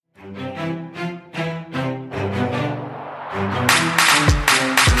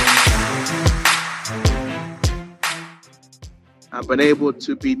been able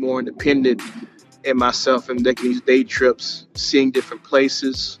to be more independent in myself and making these day trips, seeing different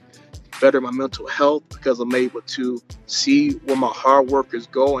places, better my mental health because I'm able to see where my hard work is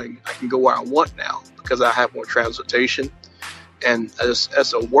going. I can go where I want now because I have more transportation. And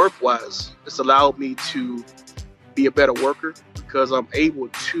as a work-wise, it's allowed me to be a better worker because I'm able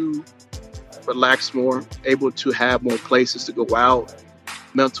to relax more, able to have more places to go out.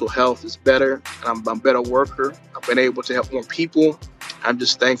 Mental health is better, and I'm a better worker. I've been able to help more people. I'm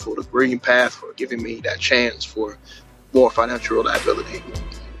just thankful to Green Path for giving me that chance for more financial reliability.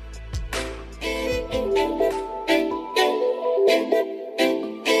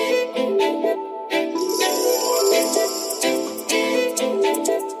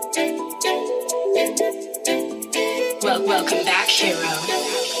 Welcome back, hero.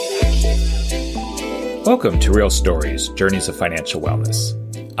 Welcome to Real Stories, Journeys of Financial Wellness.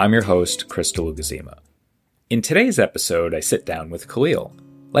 I'm your host, Crystal Ugazima. In today's episode, I sit down with Khalil.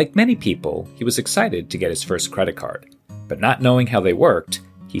 Like many people, he was excited to get his first credit card, but not knowing how they worked,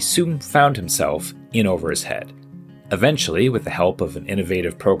 he soon found himself in over his head. Eventually, with the help of an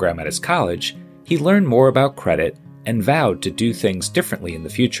innovative program at his college, he learned more about credit and vowed to do things differently in the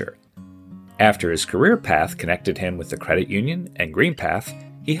future. After his career path connected him with the credit union and Green Path,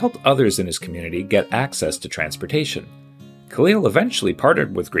 he helped others in his community get access to transportation. Khalil eventually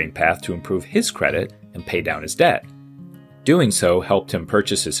partnered with Green Path to improve his credit and pay down his debt. Doing so helped him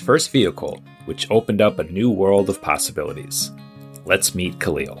purchase his first vehicle, which opened up a new world of possibilities. Let's meet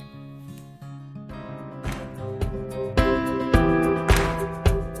Khalil.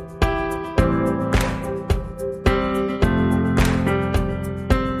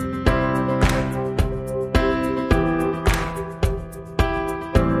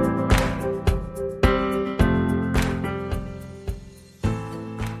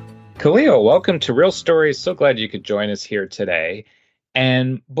 Khalil, welcome to Real Stories. So glad you could join us here today.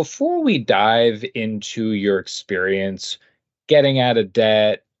 And before we dive into your experience getting out of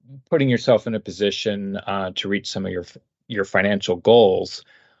debt, putting yourself in a position to reach some of your financial goals,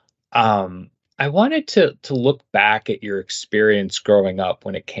 I wanted to look back at your experience growing up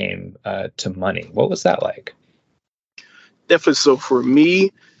when it came to money. What was that like? Definitely. So for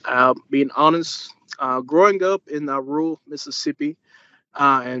me, being honest, growing up in rural Mississippi,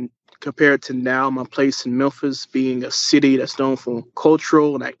 and compared to now, my place in Memphis being a city that's known for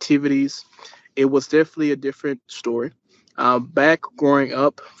cultural and activities, it was definitely a different story. Back growing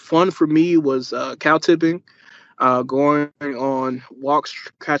up, fun for me was cow tipping, going on walks,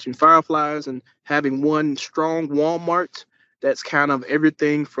 catching fireflies, and having one strong Walmart that's kind of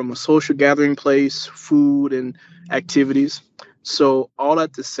everything from a social gathering place, food, and activities. So all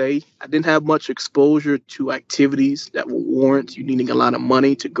that to say, I didn't have much exposure to activities that will warrant you needing a lot of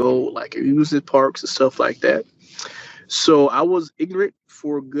money to go, like amusement parks and stuff like that. So I was ignorant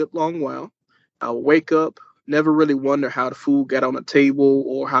for a good long while. I would wake up, never really wonder how the food got on the table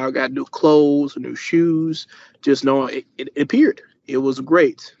or how I got new clothes or new shoes. Just knowing it appeared. It was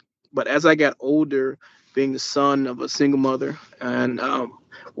great. But as I got older, being the son of a single mother and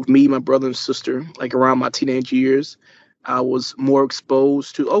with me, my brother and sister, like around my teenage years, I was more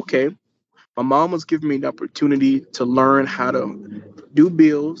exposed to, okay, my mom was giving me the opportunity to learn how to do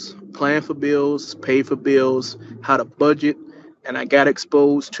bills, plan for bills, pay for bills, how to budget. And I got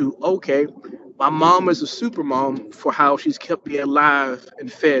exposed to, okay, my mom is a super mom for how she's kept me alive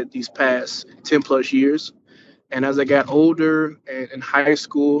and fed these past 10 plus years. And as I got older and in high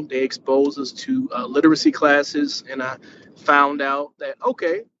school, they exposed us to literacy classes. And I found out that,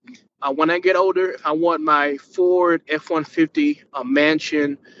 okay, when I get older, if I want my Ford F-150, a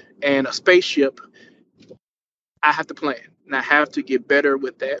mansion, and a spaceship, I have to plan. And I have to get better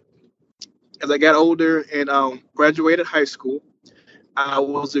with that. As I got older and graduated high school, I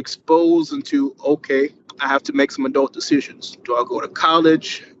was exposed into, okay, I have to make some adult decisions. Do I go to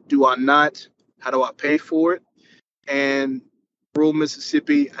college? Do I not? How do I pay for it? And rural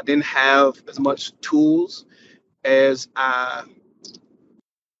Mississippi, I didn't have as much tools as I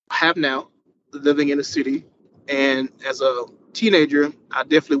have now, living in a city. And as a teenager, I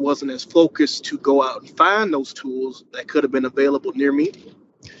definitely wasn't as focused to go out and find those tools that could have been available near me.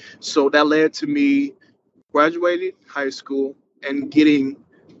 So that led to me graduating high school and getting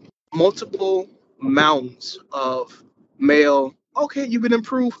multiple mountains of mail. Okay, you've been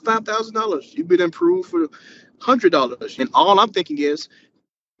approved for $5,000. You've been approved for $100. And all I'm thinking is,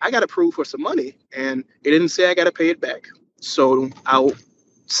 I got approved for some money. And it didn't say I got to pay it back. So I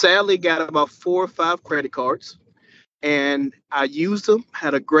sadly got about 4 or 5 credit cards. And I used them,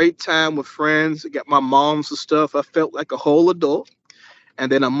 had a great time with friends, got my mom's and stuff. I felt like a whole adult. And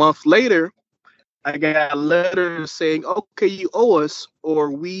then a month later, I got letters saying, okay, you owe us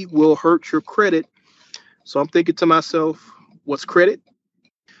or we will hurt your credit. So I'm thinking to myself, what's credit?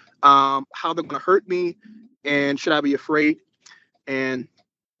 How they're going to hurt me? And should I be afraid? And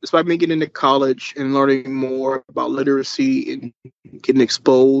despite me getting into college and learning more about literacy and getting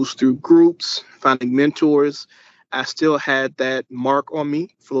exposed through groups, finding mentors, I still had that mark on me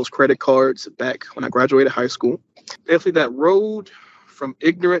for those credit cards back when I graduated high school. Definitely that road from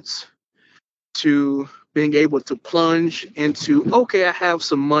ignorance to being able to plunge into, okay, I have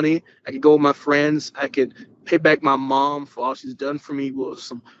some money. I can go with my friends. I could pay back my mom for all she's done for me with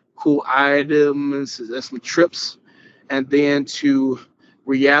some cool items and some trips. And then to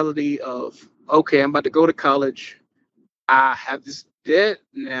reality of, okay, I'm about to go to college. I have this debt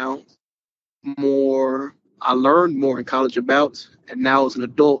now, more I learned more in college about, and now as an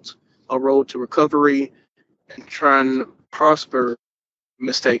adult, a road to recovery and trying to prosper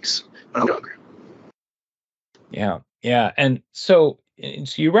mistakes when I'm younger. Yeah. Yeah. And so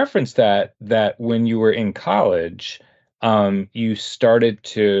you referenced that when you were in college, you started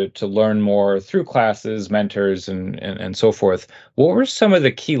to learn more through classes, mentors, and so forth. What were some of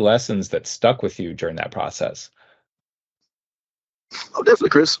the key lessons that stuck with you during that process? Oh, definitely,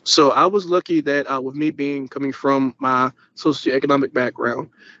 Chris. So I was lucky that with me being coming from my socioeconomic background,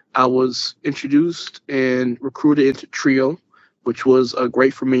 I was introduced and recruited into Trio, which was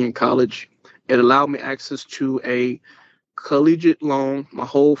great for me in college. It allowed me access to a collegiate long, my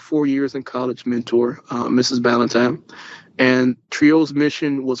whole 4 years in college mentor, Mrs. Ballantyne. And Trio's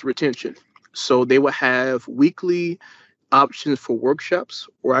mission was retention. So they would have weekly options for workshops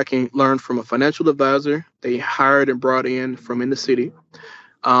where I can learn from a financial advisor they hired and brought in the city.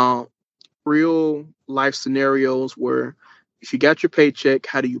 Uh, Real life scenarios where if you got your paycheck,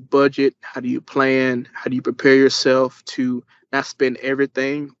 how do you budget? How do you plan? How do you prepare yourself to not spend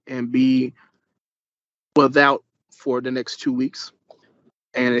everything and be without for the next 2 weeks?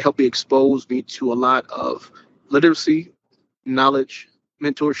 And it helped me expose me to a lot of literacy, knowledge,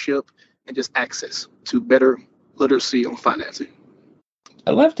 mentorship, and just access to better literacy on financing.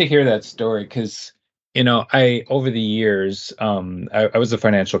 I love to hear that story because, I over the years, I was a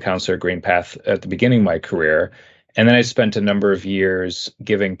financial counselor at GreenPath at the beginning of my career, and then I spent a number of years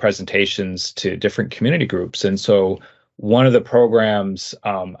giving presentations to different community groups. And so, one of the programs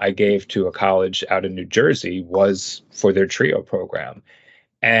I gave to a college out in New Jersey was for their TRIO program,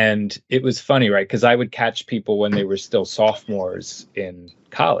 and it was funny, right? Because I would catch people when they were still sophomores in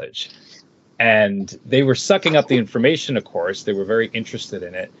college and they were sucking up the information, of course. They were very interested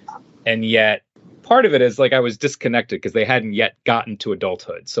in it. And yet, part of it is like I was disconnected because they hadn't yet gotten to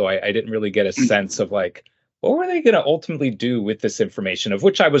adulthood. So I didn't really get a sense of like, what were they going to ultimately do with this information, of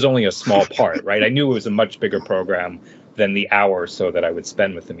which I was only a small part, right? I knew it was a much bigger program than the hour or so that I would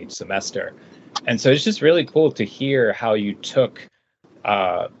spend with them each semester. And so it's just really cool to hear how you took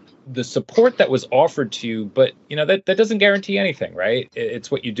uh, the support that was offered to you, but that doesn't guarantee anything, right? It's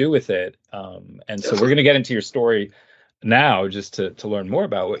what you do with it. And so we're going to get into your story now, just to learn more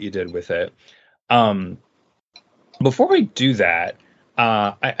about what you did with it. Um, Before we do that,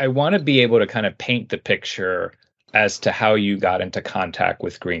 I want to be able to kind of paint the picture as to how you got into contact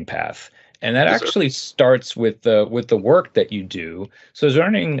with GreenPath. And that Yes, sir. actually starts with the work that you do. So I was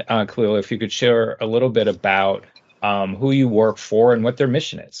wondering, Khalil, if you could share a little bit about who you work for and what their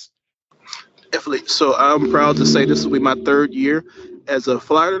mission is. Definitely. So I'm proud to say this will be my third year as a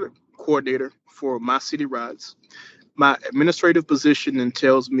flyer coordinator for My City Rides. My administrative position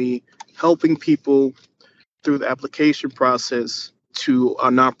entails me helping people through the application process to a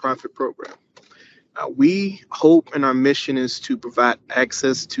nonprofit program. We hope and our mission is to provide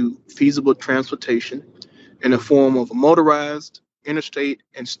access to feasible transportation in the form of a motorized, interstate,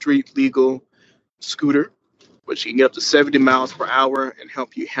 and street legal scooter, which can get up to 70 miles per hour and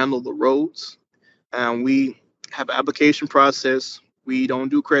help you handle the roads. We have an application process. We don't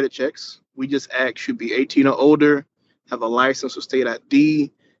do credit checks. We just ask should be 18 or older, have a license or state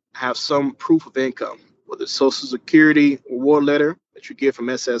ID, have some proof of income, whether it's Social Security or war letter that you get from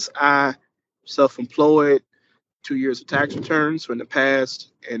SSI, self-employed, 2 years of tax returns from the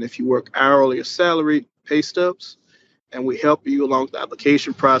past, and if you work hourly or salaried, pay stubs. And we help you along the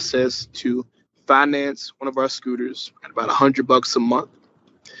application process to finance one of our scooters at about $100 a month.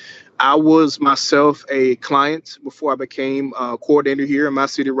 I was myself a client before I became a coordinator here in My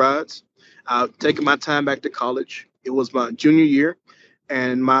City Rides. Taking my time back to college, it was my junior year,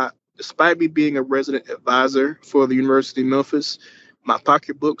 and my despite me being a resident advisor for the University of Memphis, my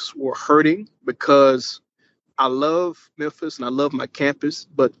pocketbooks were hurting because I love Memphis and I love my campus,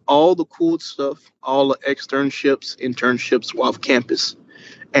 but all the cool stuff, all the externships, internships were off campus.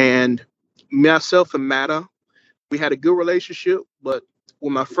 And myself and Matta, we had a good relationship, but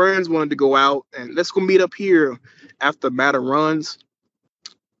when my friends wanted to go out and let's go meet up here after Matta runs,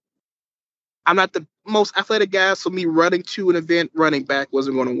 I'm not the most athletic guy, so me running to an event, running back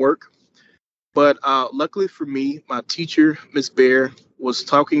wasn't going to work. But luckily for me, my teacher, Miss Bear, was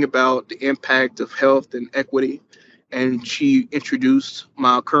talking about the impact of health and equity, and she introduced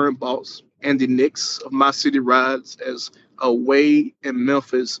my current boss, Andy Nix of My City Rides, as a way in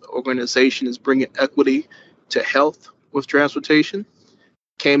Memphis organization is bringing equity to health with transportation.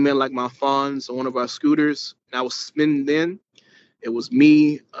 Came in like my funds on one of our scooters, and I was spinning then. It was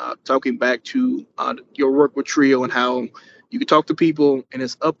me talking back to your work with Trio and how you can talk to people and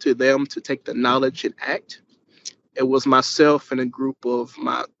it's up to them to take the knowledge and act. It was myself and a group of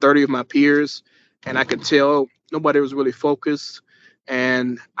my 30 of my peers, and I could tell nobody was really focused.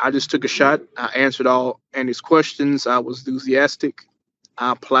 And I just took a shot. I answered all Andy's questions. I was enthusiastic.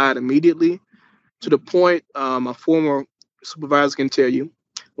 I applied immediately to the point my former supervisor can tell you.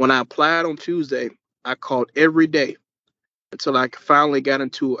 When I applied on Tuesday, I called every day until I finally got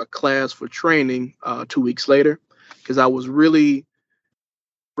into a class for training 2 weeks later because I was really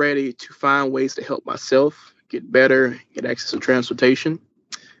ready to find ways to help myself get better, get access to transportation.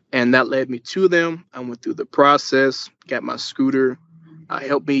 And that led me to them. I went through the process, got my scooter,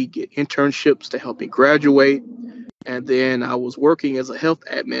 helped me get internships to help me graduate. And then I was working as a health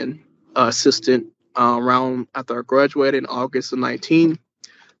admin assistant around after I graduated in August of 19.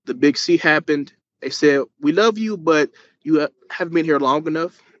 The big C happened. They said, "We love you, but you haven't been here long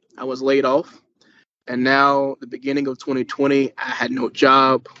enough." I was laid off. And now, the beginning of 2020, I had no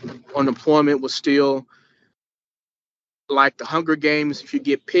job. Unemployment was still like the Hunger Games. If you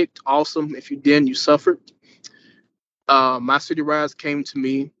get picked, awesome. If you didn't, you suffered. My City Rise came to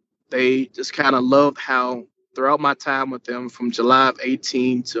me. They just kind of loved how throughout my time with them from July of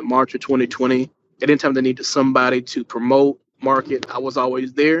 18 to March of 2020, anytime they needed somebody to promote, market, I was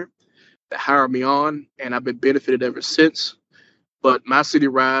always there. They hired me on, and I've been benefited ever since. But My City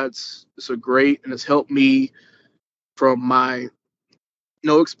Rides is a great, and it's helped me from my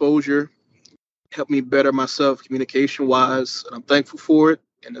no exposure, helped me better myself communication wise, and I'm thankful for it.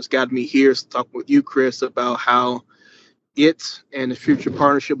 And it's got me here to talk with you, Chris, about how it and the future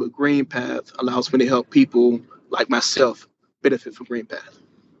partnership with Green Path allows me to help people like myself benefit from Green Path.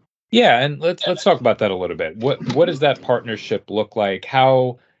 Yeah, and let's talk about that a little bit. What does that partnership look like?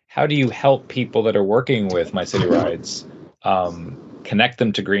 How do you help people that are working with My City Rides connect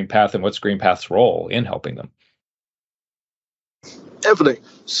them to Green Path, and what's Green Path's role in helping them? Definitely.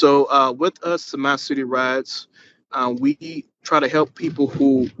 So with us, the My City Rides, we try to help people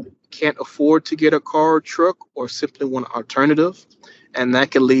who can't afford to get a car or truck or simply want an alternative. And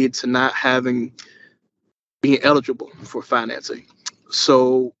that can lead to not having being eligible for financing.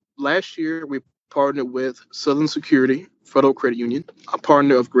 So last year, we partnered with Southern Security Federal Credit Union, a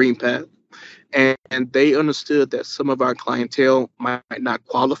partner of Green Path, and they understood that some of our clientele might not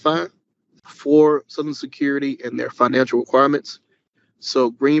qualify for Southern Security and their financial requirements.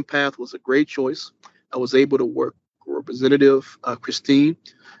 So Green Path was a great choice. I was able to work with Representative Christine.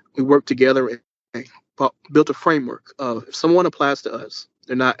 We worked together and built a framework of if someone applies to us,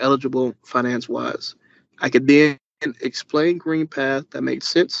 they're not eligible finance wise. I could then explain Green Path that made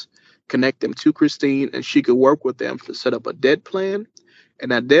sense, connect them to Christine, and she could work with them to set up a debt plan.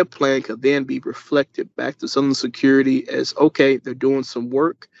 And that debt plan could then be reflected back to Social Security as okay, they're doing some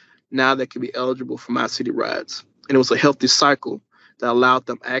work. Now they can be eligible for My City Rides. And it was a healthy cycle that allowed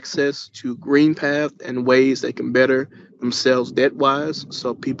them access to Green Path and ways they can better themselves debt wise.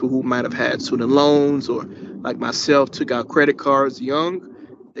 So people who might have had student loans or like myself took out credit cards young,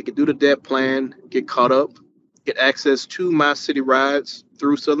 they could do the debt plan, get caught up, get access to My City Rides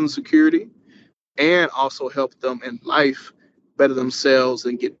through Southern Security, and also help them in life better themselves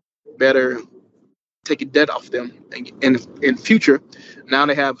and get better, taking debt off them. And in future, now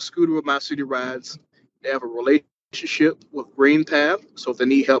they have a scooter with My City Rides. They have a relationship with Green Path. So if they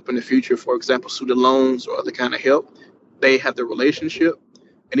need help in the future, for example, student loans or other kind of help, they have the relationship.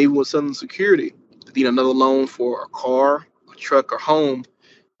 And even with Southern Security, if they need another loan for a car, a truck, or home,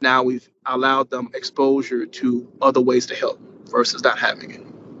 now we've allowed them exposure to other ways to help versus not having it.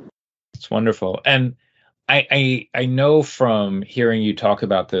 It's wonderful. And I know from hearing you talk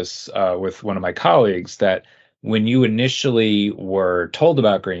about this with one of my colleagues that when you initially were told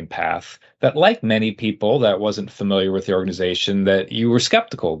about Green Path, that like many people that wasn't familiar with the organization, that you were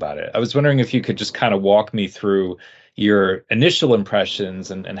skeptical about it. I was wondering if you could just kind of walk me through your initial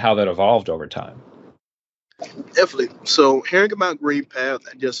impressions and how that evolved over time. Definitely. So hearing about Green Path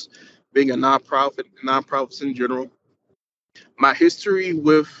and just being a nonprofit, nonprofits in general, my history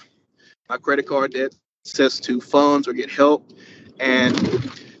with my credit card debt, access to funds or get help,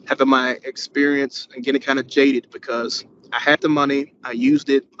 and having my experience and getting kind of jaded because I had the money, I used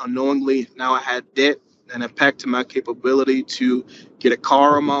it unknowingly. Now I had debt and impacted my capability to get a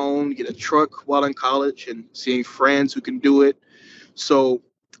car on my own, get a truck while in college, and seeing friends who can do it. So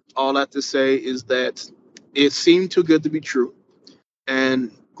all I have to say is that it seemed too good to be true.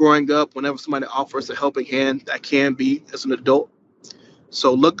 And growing up, whenever somebody offers a helping hand, that can be as an adult.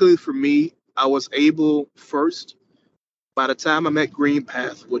 So luckily for me, I was able first. By the time I met Green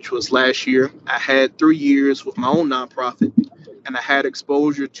Path, which was last year, I had 3 years with my own nonprofit, and I had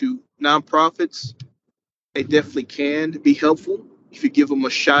exposure to nonprofits. They definitely can be helpful if you give them a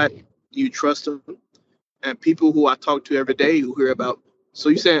shot, you trust them, and people who I talk to every day who hear about. So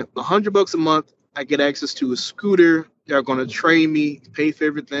you saying $100 a month, I get access to a scooter. They're going to train me, pay for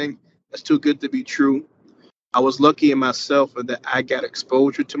everything. That's too good to be true. I was lucky in myself in that I got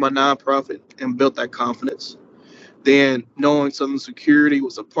exposure to my nonprofit and built that confidence. Then knowing Southern Security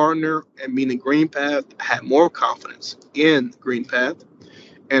was a partner and meeting Green Path, I had more confidence in Green Path.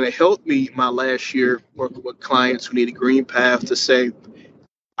 And it helped me my last year working with clients who needed Green Path to say,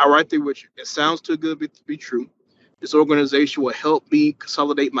 I right there with you. It sounds too good to be true. This organization will help me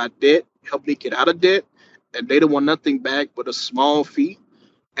consolidate my debt, help me get out of debt, and they don't want nothing back but a small fee.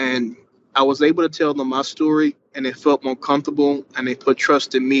 And I was able to tell them my story, and they felt more comfortable, and they put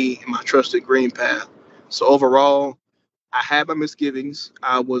trust in me and my trust in Green Path. So overall, I had my misgivings.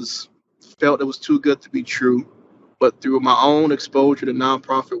 I was felt it was too good to be true, but through my own exposure to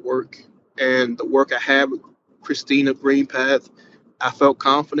nonprofit work and the work I had with Christina Green Path, I felt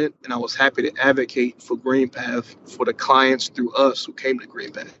confident and I was happy to advocate for Green Path for the clients through us who came to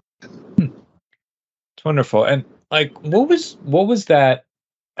Green Path. It's wonderful. And like, what was that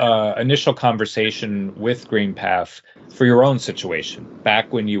initial conversation with GreenPath for your own situation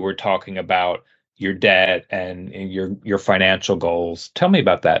back when you were talking about your debt and your financial goals? Tell me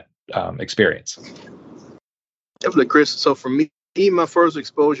about that experience. Definitely, Chris. So for me, my first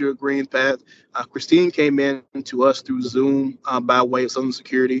exposure to Green Path, Christine came in to us through Zoom by way of Southern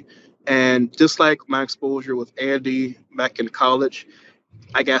Security. And just like my exposure with Andy back in college,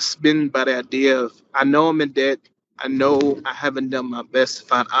 I got spun by the idea of I know I'm in debt. I know I haven't done my best to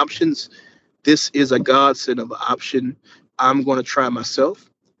find options. This is a godsend of an option. I'm going to try myself.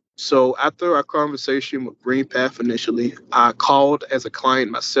 So after our conversation with Green Path initially, I called as a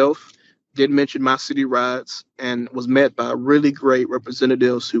client myself, did mention my city rides, and was met by really great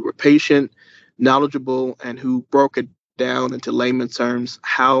representatives who were patient, knowledgeable, and who broke it down into layman terms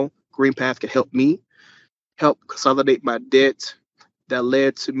how Green Path could help me, help consolidate my debt, that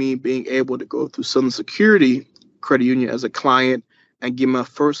led to me being able to go through Southern Security Credit Union as a client and get my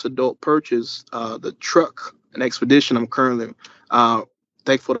first adult purchase, the truck, an expedition I'm currently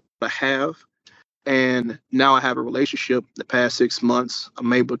thankful to have. And now I have a relationship the past 6 months.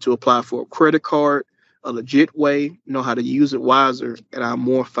 I'm able to apply for a credit card a legit way, know how to use it wiser, and I'm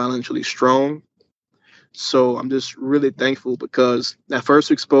more financially strong. So I'm just really thankful because that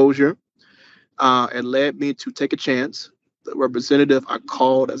first exposure, it led me to take a chance. The representative I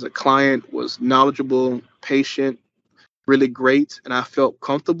called as a client was knowledgeable, patient, really great, and I felt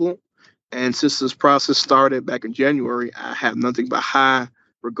comfortable. And since this process started back in January, I have nothing but high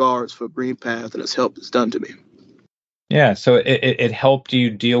regards for Green Path and its help it's done to me. Yeah, so it helped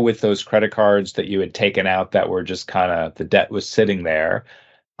you deal with those credit cards that you had taken out that were just kind of the debt was sitting there.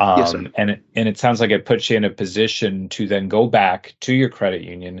 Yes, sir. And it sounds like it puts you in a position to then go back to your credit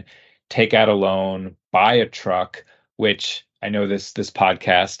union, take out a loan, buy a truck, which I know this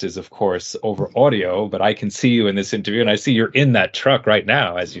podcast is of course over audio, but I can see you in this interview and I see you're in that truck right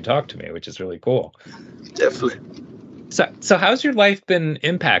now as you talk to me, which is really cool. Definitely. So how's your life been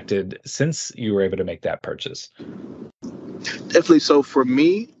impacted since you were able to make that purchase? Definitely. So for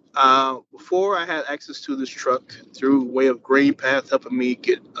me, before I had access to this truck through way of Green Path helping me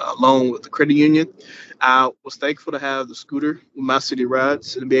get a loan with the credit union, I was thankful to have the scooter with my city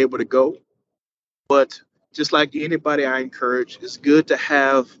rides and be able to go. But just like anybody I encourage, it's good to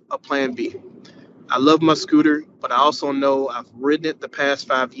have a plan B. I love my scooter, but I also know I've ridden it the past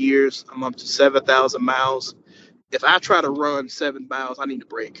 5 years. I'm up to 7,000 miles. If I try to run 7 miles, I need a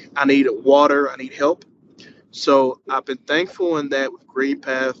break. I need water. I need help. So I've been thankful in that with Green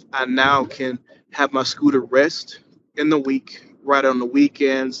Path, I now can have my scooter rest in the week, ride on the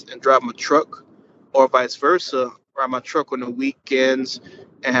weekends, and drive my truck, or vice versa, ride my truck on the weekends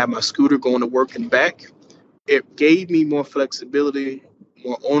and have my scooter going to work and back. It gave me more flexibility,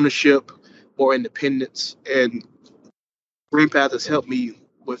 more ownership, more independence, and Green Path has helped me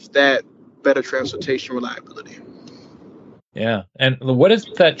with that better transportation reliability. Yeah. And what has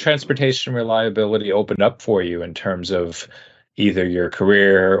that transportation reliability opened up for you in terms of either your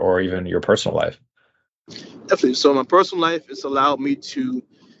career or even your personal life? Definitely. So my personal life, it's allowed me to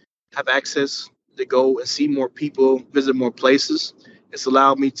have access to go and see more people, visit more places. It's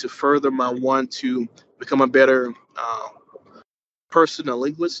allowed me to further my want to become a better person, a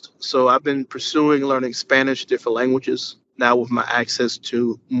linguist. So I've been pursuing learning Spanish, different languages. Now with my access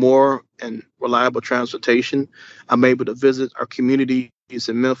to more and reliable transportation, I'm able to visit our communities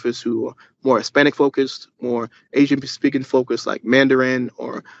in Memphis who are more Hispanic focused, more Asian speaking focused, like Mandarin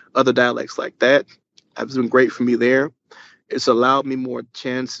or other dialects like that. It's been great for me there. It's allowed me more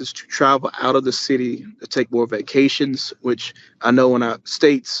chances to travel out of the city to take more vacations, which I know in our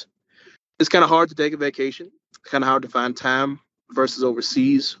states it's kind of hard to take a vacation, kind of hard to find time versus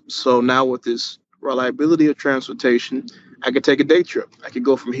overseas. So now with this reliability of transportation, I could take a day trip. I could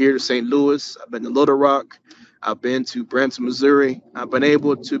go from here to St. Louis. I've been to Little Rock. I've been to Branson, Missouri. I've been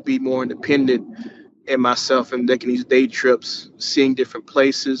able to be more independent in myself and making these day trips, seeing different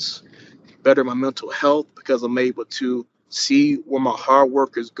places, better my mental health because I'm able to see where my hard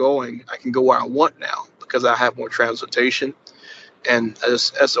work is going. I can go where I want now because I have more transportation. And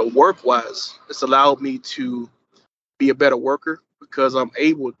as a work wise, it's allowed me to be a better worker because I'm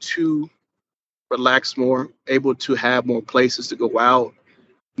able to relax more, able to have more places to go out.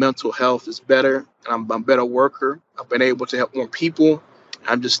 Mental health is better, and I'm a better worker. I've been able to help more people.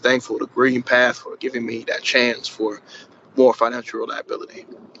 I'm just thankful to Green Path for giving me that chance for more financial reliability.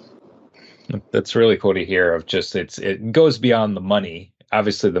 That's really cool to hear. Of just it goes beyond the money.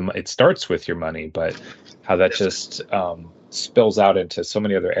 Obviously, it starts with your money, but how that just spills out into so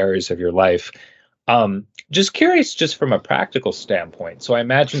many other areas of your life. Just curious, just from a practical standpoint. So I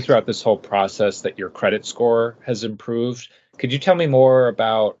imagine throughout this whole process that your credit score has improved. Could you tell me more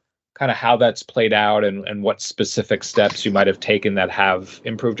about kind of how that's played out and what specific steps you might have taken that have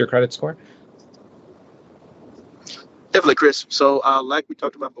improved your credit score? Definitely, Chris. So, like we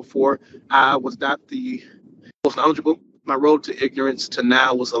talked about before, I was not the most knowledgeable. My road to ignorance to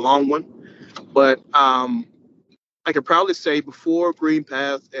now was a long one, but I could probably say before Green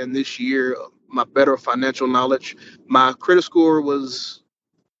Path and this year, my better financial knowledge, my credit score was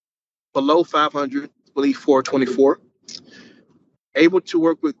below 500, I believe 424. Able to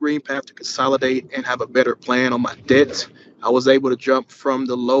work with Green Path to consolidate and have a better plan on my debt. I was able to jump from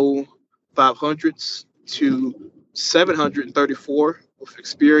the low 500s to 734 with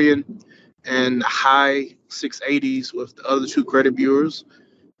Experian and high 680s with the other two credit bureaus.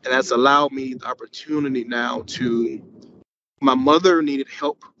 And that's allowed me the opportunity now to. My mother needed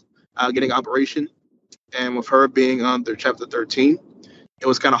help getting operation, and with her being under Chapter 13, it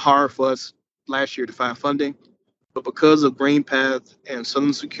was kind of hard for us last year to find funding. But because of Green Path and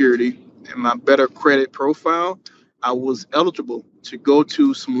Southern Security and my better credit profile, I was eligible to go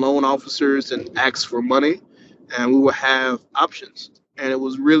to some loan officers and ask for money, and we would have options. And it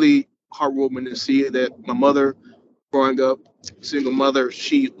was really heartwarming to see that my mother, growing up, single mother,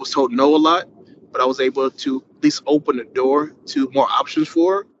 she was told no a lot, but I was able to at least open the door to more options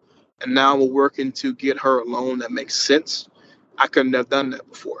for her. And now we're working to get her a loan that makes sense. I couldn't have done that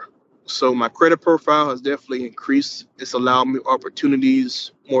before. So my credit profile has definitely increased. It's allowed me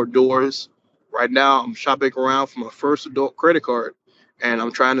opportunities, more doors. Right now, I'm shopping around for my first adult credit card, and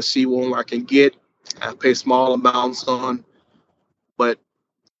I'm trying to see one where I can get. I pay small amounts on, but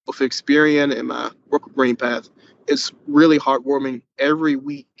with Experian and my work with Green Path, it's really heartwarming. Every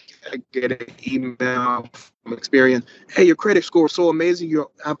week, I get an email from Experian. Hey, your credit score is so amazing. You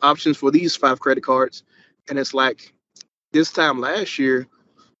have options for these 5 credit cards, and it's like this time last year,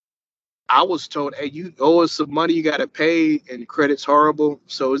 I was told, hey, you owe us some money you got to pay, and credit's horrible.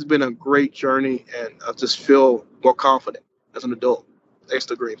 So it's been a great journey, and I just feel more confident as an adult thanks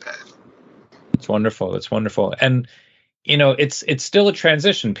to Green Path. It's wonderful. It's wonderful. And it's still a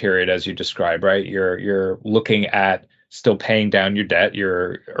transition period as you describe, right? You're looking at still paying down your debt.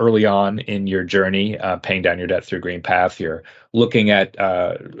 You're early on in your journey, paying down your debt through Green Path. You're looking at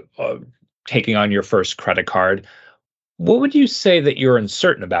taking on your first credit card. What would you say that you're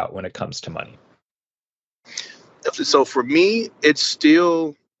uncertain about when it comes to money? So for me, it's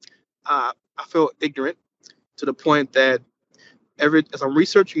still, I feel ignorant to the point that as I'm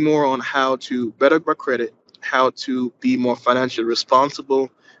researching more on how to better my credit, how to be more financially responsible,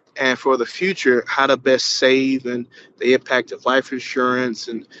 and for the future, how to best save and the impact of life insurance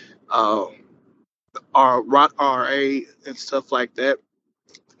and uh, our Roth RA and stuff like that.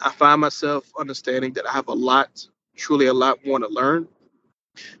 I find myself understanding that I have a lot, truly a lot more to learn.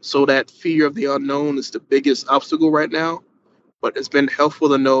 So that fear of the unknown is the biggest obstacle right now. But it's been helpful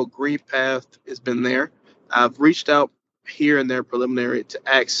to know Green Path has been there. I've reached out here and there preliminary to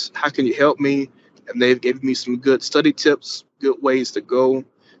ask, how can you help me? And they've given me some good study tips, good ways to go.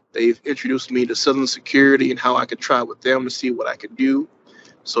 They've introduced me to Southern Security and how I could try with them to see what I could do.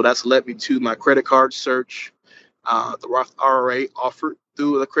 So that's led me to my credit card search, the Roth IRA offered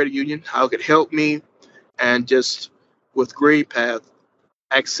through the credit union, how it could help me, and just with GreenPath,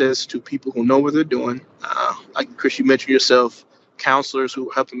 access to people who know what they're doing. Like Chris, you mentioned yourself, counselors who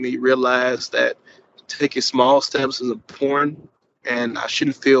are helping me realize that taking small steps is important, and I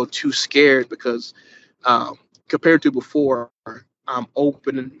shouldn't feel too scared because compared to before, I'm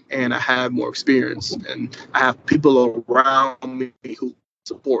open and I have more experience, and I have people around me who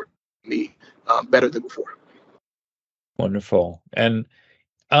support me better than before. Wonderful. And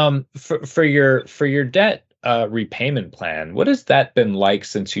for your debt repayment plan, what has that been like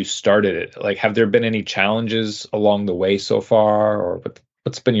since you started it? Like, have there been any challenges along the way so far, or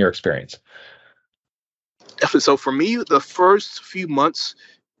what's been your experience? Definitely. So for me, the first few months,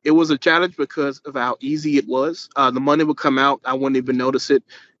 it was a challenge because of how easy it was. The money would come out, I wouldn't even notice it.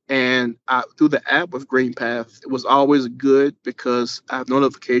 And through the app with GreenPath, it was always good because I have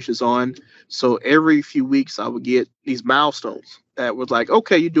notifications on. So every few weeks, I would get these milestones that was like,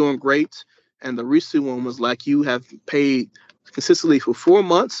 okay, you're doing great. And the recent one was like, you have paid consistently for 4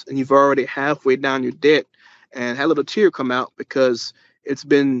 months and you've already halfway down your debt. And had a little tear come out because it's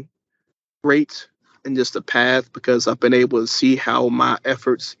been great in just the path because I've been able to see how my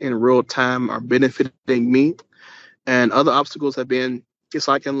efforts in real time are benefiting me. And other obstacles have been just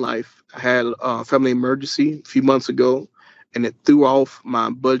like in life. I had a family emergency a few months ago, and it threw off my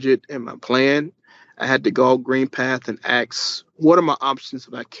budget and my plan. I had to go Green Path and ask, what are my options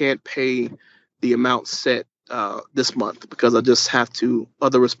if I can't pay the amount set this month because I just have to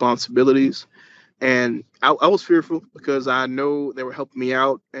other responsibilities. And I was fearful because I know they were helping me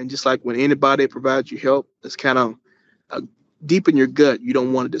out. And just like when anybody provides you help, it's kind of uh, deep in your gut. You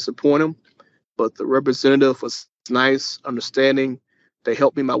don't want to disappoint them. But the representative was nice, understanding. They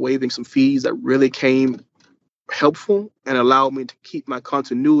helped me by waiving some fees that really came helpful and allowed me to keep my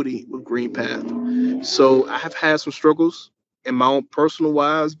continuity with Green Path. So I have had some struggles in my own personal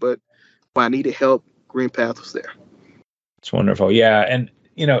wise, but when I needed help, Green Path was there. It's wonderful. Yeah, and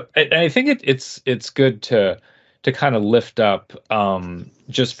I think it's good to kind of lift up,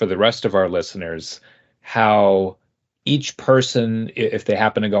 just for the rest of our listeners, how each person, if they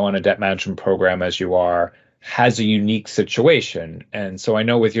happen to go on a debt management program as you are, has a unique situation. And so I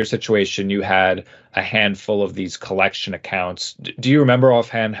know with your situation, you had a handful of these collection accounts. Do you remember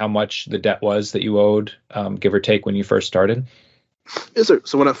offhand how much the debt was that you owed, give or take, when you first started? Yes, sir.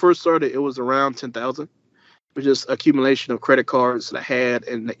 So when I first started, it was around 10,000, but just accumulation of credit cards that I had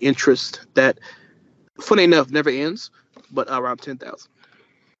and the interest that, funny enough, never ends, but around 10,000.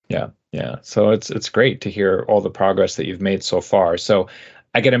 Yeah, yeah. So it's great to hear all the progress that you've made so far. So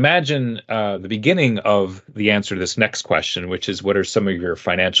I can imagine the beginning of the answer to this next question, which is what are some of your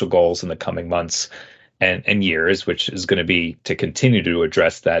financial goals in the coming months and years, which is going to be to continue to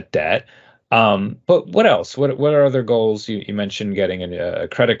address that debt. But what else? What are other goals? You mentioned getting a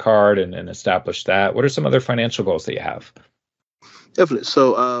credit card and establish that. What are some other financial goals that you have? Definitely.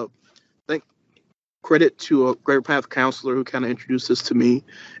 So, thank credit to a great path counselor who kind of introduced this to me,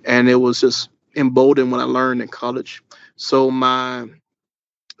 and it was just emboldened when I learned in college. So my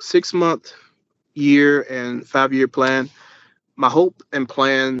 6 month, year, and 5 year plan. My hope and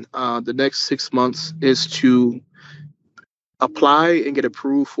plan the next 6 months is to apply and get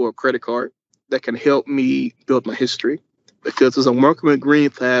approved for a credit card that can help me build my history. Because as I'm working with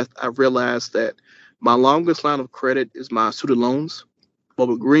Green Path, I realized that my longest line of credit is my student loans. But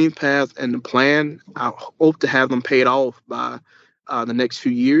with Green Path and the plan, I hope to have them paid off by the next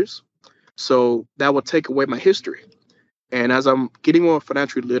few years. So that will take away my history. And as I'm getting more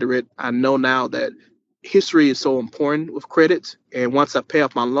financially literate, I know now that history is so important with credit. And once I pay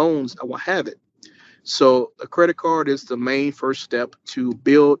off my loans, I will have it. So a credit card is the main first step to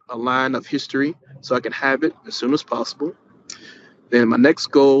build a line of history so I can have it as soon as possible. Then my next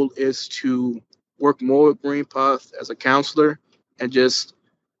goal is to work more with Green Path as a counselor and just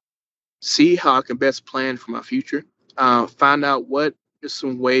see how I can best plan for my future. Find out what is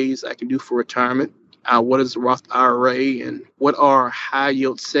some ways I can do for retirement. What is the Roth IRA and what are high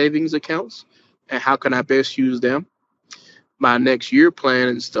yield savings accounts and how can I best use them? My next year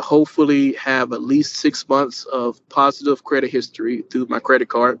plan is to hopefully have at least 6 months of positive credit history through my credit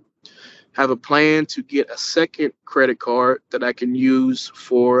card. Have a plan to get a second credit card that I can use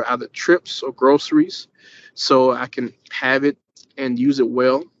for either trips or groceries so I can have it and use it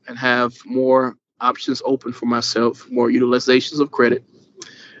well and have more options open for myself, more utilizations of credit.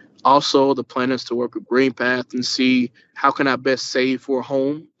 Also, the plan is to work with GreenPath and see how can I best save for a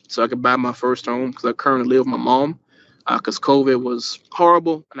home so I can buy my first home because I currently live with my mom because COVID was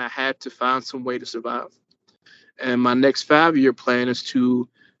horrible and I had to find some way to survive. And my next 5 year plan is to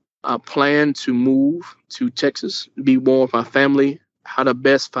plan to move to Texas, be more with my family, how to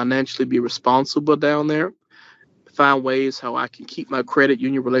best financially be responsible down there, find ways how I can keep my credit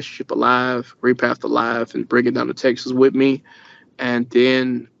union relationship alive, GreenPath alive, and bring it down to Texas with me, and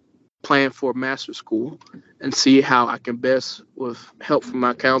then plan for master's school and see how I can best, with help from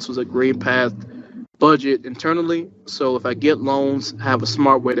my counselors at GreenPath, budget internally. So if I get loans, I have a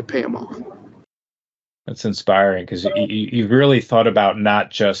smart way to pay them off. That's inspiring because you've really thought about not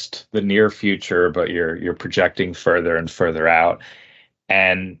just the near future, but you're projecting further and further out.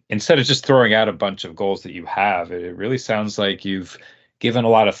 And instead of just throwing out a bunch of goals that you have, it really sounds like you've given a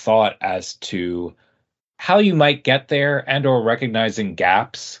lot of thought as to how you might get there and or recognizing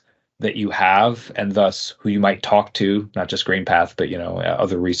gaps that you have and thus who you might talk to, not just GreenPath, but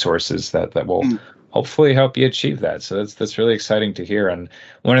other resources that will hopefully help you achieve that. So that's really exciting to hear. And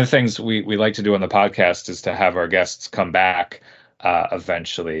one of the things we like to do on the podcast is to have our guests come back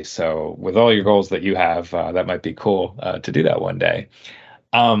eventually. So with all your goals that you have, that might be cool to do that one day.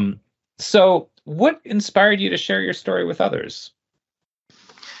 So what inspired you to share your story with others?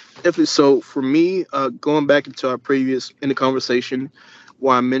 Definitely. So for me, going back into our previous in the conversation,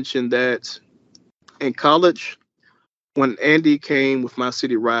 where I mentioned that in college, when Andy came with my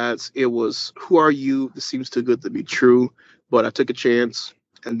city rides, it was "Who are you?" This seems too good to be true, but I took a chance.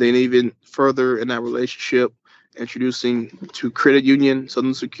 And then even further in that relationship, introducing to credit union,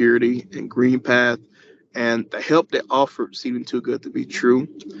 Southern Security, and Green Path, and the help they offered seemed too good to be true.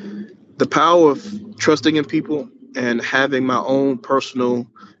 The power of trusting in people and having my own personal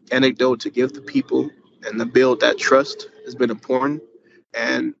anecdote to give to people and to build that trust has been important.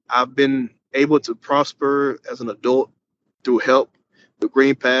 And I've been able to prosper as an adult through help with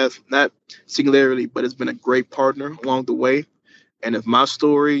Green Path, not singularly, but it's been a great partner along the way. And if my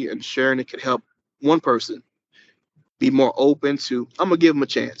story and sharing it could help one person be more open to, I'm gonna give him a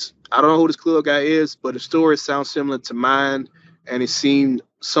chance. I don't know who this Khalil guy is, but the story sounds similar to mine, and it seemed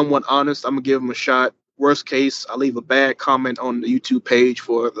somewhat honest. I'm gonna give him a shot. Worst case, I leave a bad comment on the YouTube page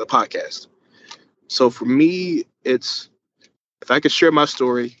for the podcast. So for me, it's if I could share my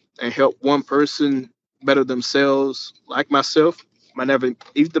story and help one person better themselves, like myself, might never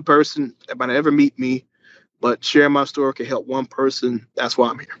even the person that might never meet me, but share my story can help one person. That's why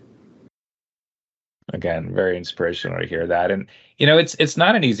I'm here. Again, very inspirational to hear that. And it's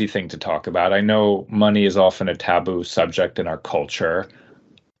not an easy thing to talk about. I know money is often a taboo subject in our culture.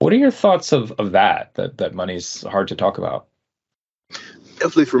 What are your thoughts of that money's hard to talk about?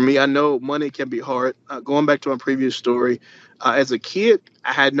 Definitely for me, I know money can be hard. Going back to my previous story, as a kid,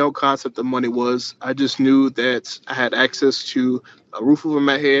 I had no concept of money was. I just knew that I had access to a roof over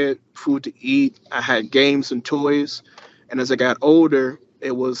my head, food to eat. I had games and toys. And as I got older,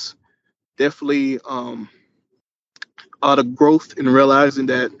 it was definitely a lot of growth in realizing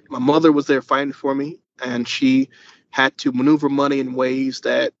that my mother was there fighting for me, and she had to maneuver money in ways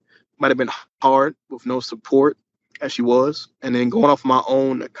that might have been hard with no support as she was. And then going off my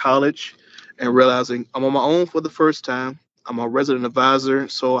own at college and realizing I'm on my own for the first time. I'm a resident advisor,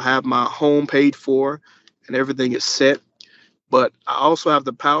 so I have my home paid for and everything is set. But I also have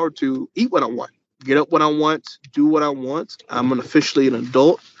the power to eat what I want, get up when I want, do what I want. I'm officially an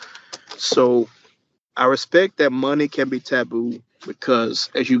adult. So I respect that money can be taboo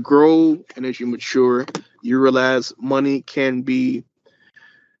because as you grow and as you mature, you realize money can be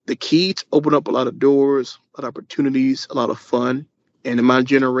the key to open up a lot of doors, a lot of opportunities, a lot of fun. And in my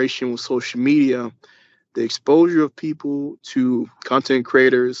generation with social media, the exposure of people to content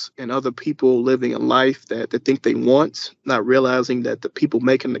creators and other people living a life that they think they want, not realizing that the people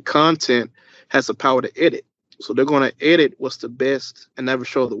making the content has the power to edit. So they're going to edit what's the best and never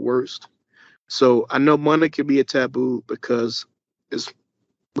show the worst. So I know money can be a taboo because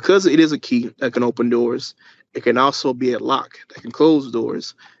it is a key that can open doors. It can also be a lock that can close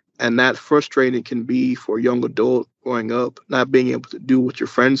doors. And that frustrating can be for a young adult growing up, not being able to do what your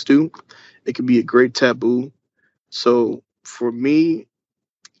friends do. It can be a great taboo. So for me,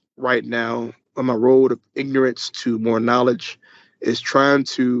 right now, on my road of ignorance to more knowledge, is trying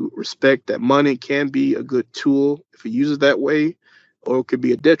to respect that money can be a good tool if you use it that way, or it could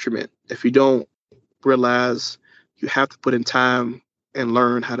be a detriment if you don't realize you have to put in time and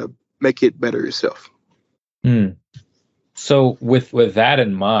learn how to make it better yourself. Hmm. So with that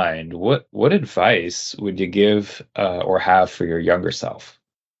in mind, what advice would you give or have for your younger self?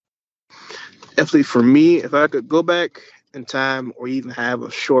 Definitely for me, if I could go back in time or even have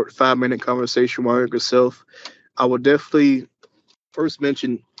a short 5 minute conversation with yourself, I would definitely first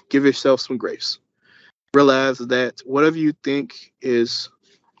mention give yourself some grace. Realize that whatever you think is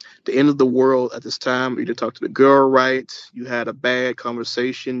the end of the world at this time, you didn't talk to the girl right, you had a bad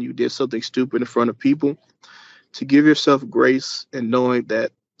conversation, you did something stupid in front of people, to give yourself grace and knowing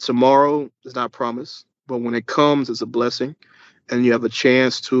that tomorrow is not promised, but when it comes, it's a blessing, and you have a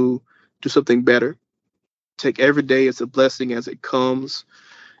chance to do something better. Take every day as a blessing as it comes.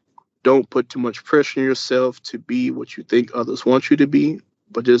 Don't put too much pressure on yourself to be what you think others want you to be,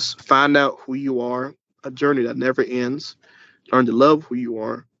 but just find out who you are, a journey that never ends. Learn to love who you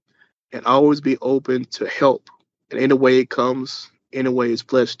are and always be open to help in any way it comes, any way it's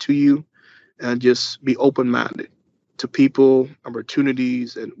blessed to you, and just be open minded to people,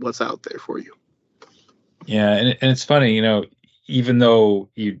 opportunities, and what's out there for you. Yeah, and it's funny, even though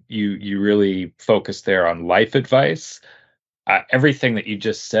you really focus there on life advice, everything that you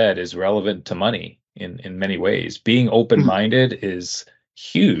just said is relevant to money in many ways. Being Mhm. open-minded is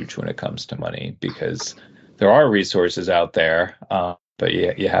huge when it comes to money because there are resources out there, but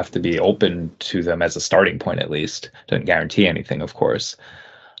you have to be open to them as a starting point at least. Doesn't guarantee anything, of course.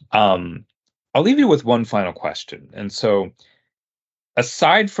 Um, I'll leave you with one final question. And so,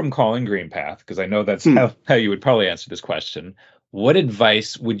 aside from calling GreenPath, because I know that's Hmm. how you would probably answer this question, what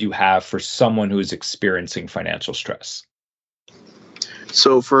advice would you have for someone who is experiencing financial stress?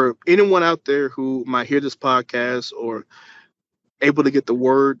 So, for anyone out there who might hear this podcast or able to get the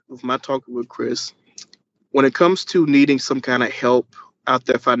word of my talking with Chris, when it comes to needing some kind of help out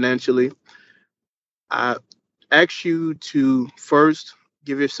there financially, I ask you to first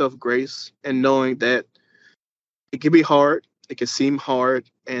give yourself grace and knowing that it can be hard, it can seem hard,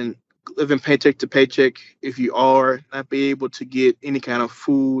 and living paycheck to paycheck, if you are not be able to get any kind of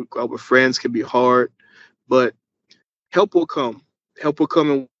food, go out with friends can be hard, but help will come. Help will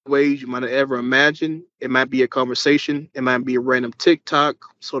come in ways you might have ever imagined. It might be a conversation, it might be a random TikTok,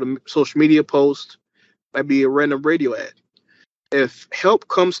 sort of social media post, it might be a random radio ad. If help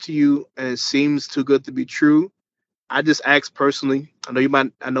comes to you and it seems too good to be true, I just ask personally. I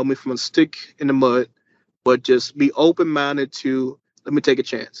know me from a stick in the mud, but just be open minded to let me take a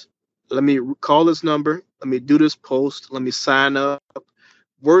chance. Let me call this number. Let me do this post. Let me sign up.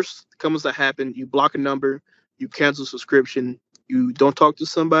 Worst comes to happen, you block a number, you cancel subscription, you don't talk to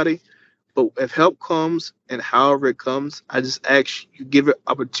somebody. But if help comes and however it comes, I just ask you give it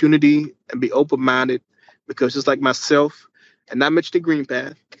opportunity and be open minded because just like myself, and not mentioning Green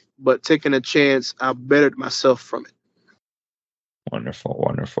Path, but taking a chance, I bettered myself from it. Wonderful,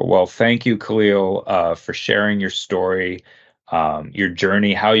 wonderful. Well, thank you, Khalil, for sharing your story, your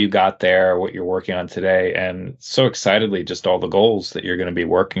journey, how you got there, what you're working on today, and so excitedly, just all the goals that you're going to be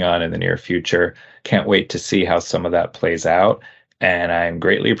working on in the near future. Can't wait to see how some of that plays out. And I'm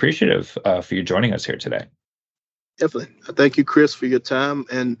greatly appreciative for you joining us here today. Definitely. I thank you, Chris, for your time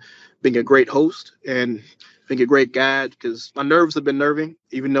and being a great host and being a great guide because my nerves have been nerving,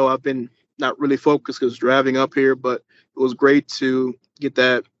 even though I've been not really focused because driving up here. But it was great to get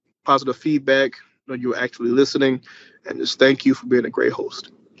that positive feedback when you were actually listening. And just thank you for being a great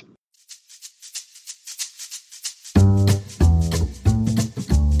host.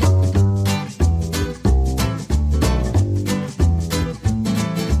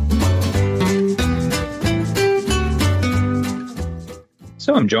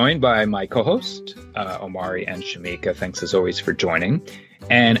 So I'm joined by my co-host, Omari and Shamika. Thanks as always for joining.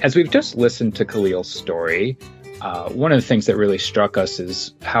 And as we've just listened to Khalil's story, one of the things that really struck us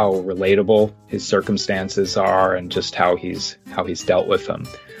is how relatable his circumstances are and just how he's dealt with them.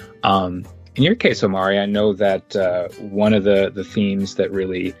 In your case, Omari, I know that one of the themes that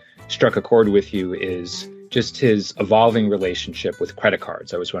really struck a chord with you is just his evolving relationship with credit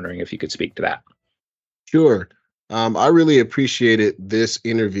cards. I was wondering if you could speak to that. Sure. I really appreciated this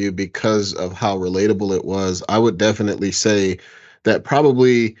interview because of how relatable it was. I would definitely say that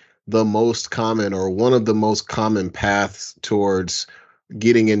probably the most common or one of the most common paths towards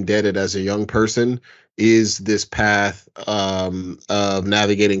getting indebted as a young person is this path of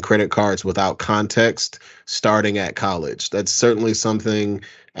navigating credit cards without context starting at college. That's certainly something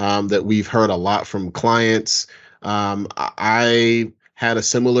that we've heard a lot from clients. I had a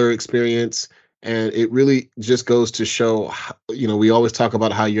similar experience. And it really just goes to show, we always talk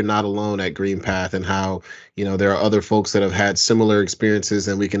about how you're not alone at GreenPath and how, there are other folks that have had similar experiences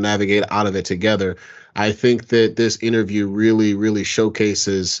and we can navigate out of it together. I think that this interview really, really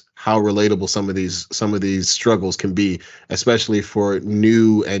showcases how relatable some of these struggles can be, especially for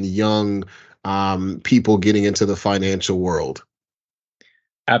new and young people getting into the financial world.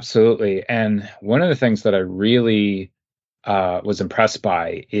 Absolutely. And one of the things that I really was impressed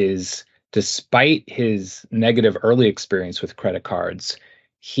by is, despite his negative early experience with credit cards,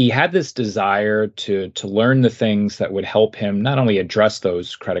 he had this desire to learn the things that would help him not only address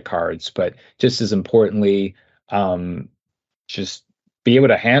those credit cards, but just as importantly, just be able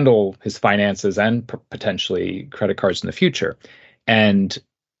to handle his finances and potentially credit cards in the future. And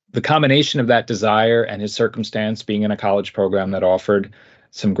the combination of that desire and his circumstance, being in a college program that offered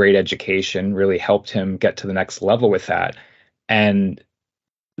some great education, really helped him get to the next level with that. And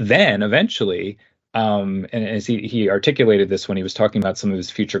then eventually, and as he articulated this when he was talking about some of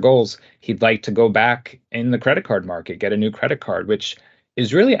his future goals, he'd like to go back in the credit card market, get a new credit card, which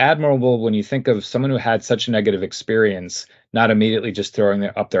is really admirable when you think of someone who had such a negative experience, not immediately just throwing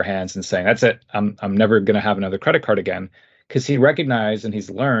up their hands and saying, "That's it, I'm never going to have another credit card again." Because he recognized and he's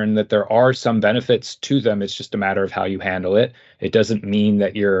learned that there are some benefits to them. It's just a matter of how you handle it. It doesn't mean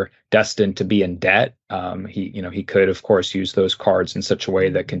that you're destined to be in debt. He could, of course, use those cards in such a way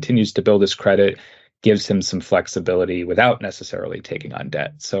that continues to build his credit, gives him some flexibility without necessarily taking on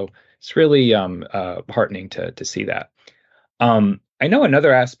debt. So it's really heartening to see that. I know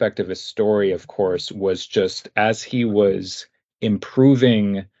another aspect of his story, of course, was just as he was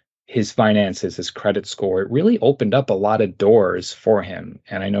improving his finances, his credit score, it really opened up a lot of doors for him.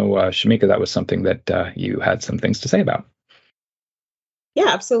 And I know, Shamika, that was something that you had some things to say about. Yeah,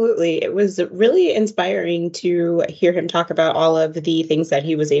 absolutely. It was really inspiring to hear him talk about all of the things that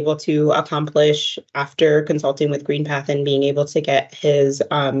he was able to accomplish after consulting with GreenPath and being able to get his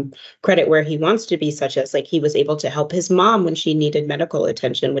credit where he wants to be, such as like he was able to help his mom when she needed medical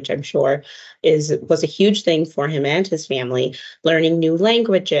attention, which I'm sure was a huge thing for him and his family. Learning new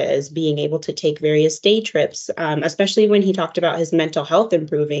languages, being able to take various day trips, especially when he talked about his mental health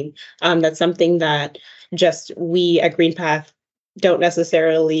improving. That's something that just we at GreenPath don't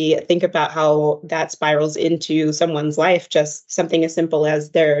necessarily think about how that spirals into someone's life, just something as simple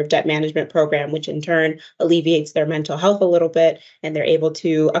as their debt management program, which in turn alleviates their mental health a little bit, and they're able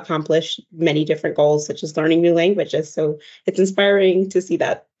to accomplish many different goals, such as learning new languages. So it's inspiring to see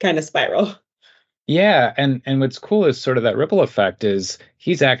that kind of spiral. Yeah, and what's cool is sort of that ripple effect is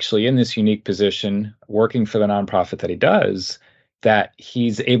he's actually in this unique position working for the nonprofit that he does, that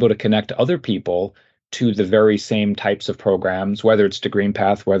he's able to connect other people to the very same types of programs, whether it's to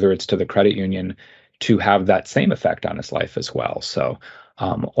GreenPath, whether it's to the credit union, to have that same effect on his life as well. So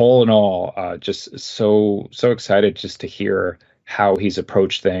all in all, just so excited just to hear how he's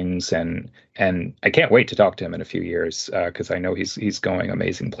approached things, and I can't wait to talk to him in a few years because I know he's going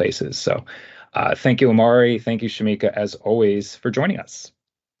amazing places. So thank you, Amari. Thank you, Shamika, as always, for joining us.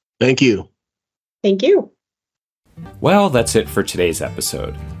 Thank you. Thank you. Well, that's it for today's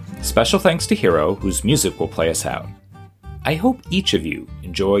episode. Special thanks to Hero, whose music will play us out. I hope each of you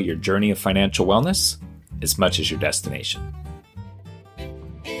enjoy your journey of financial wellness as much as your destination.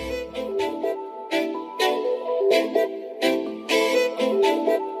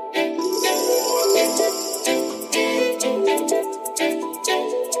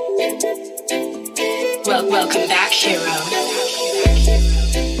 Welcome back, Hero.